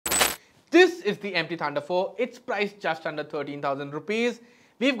This is the MT Thunder 4. It's priced just under 13,000 rupees.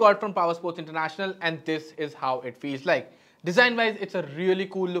 We've got from Power Sports International, and this is how it feels like. Design wise, it's a really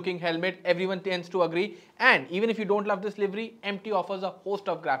cool looking helmet. Everyone tends to agree. And even if you don't love this livery, MT offers a host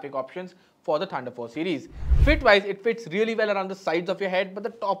of graphic options for the Thunder 4 series. Fit wise, it fits really well around the sides of your head, but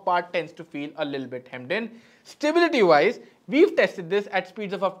the top part tends to feel a little bit hemmed in. Stability wise, we've tested this at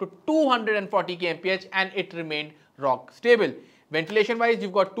speeds of up to 240 kmph and it remained rock stable. Ventilation wise,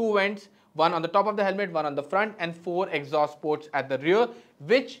 you've got two vents, one on the top of the helmet, one on the front, and 4 exhaust ports at the rear,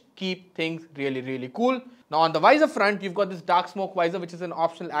 which keep things really cool. Now on the visor front, you've got this dark smoke visor, which is an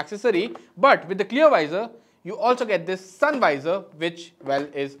optional accessory, but with the clear visor, you also get this sun visor, which, well,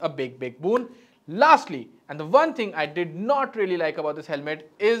 is a big boon. Lastly, and the one thing I did not really like about this helmet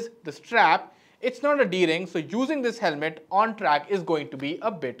is the strap. It's not a D-ring, so using this helmet on track is going to be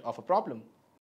a bit of a problem.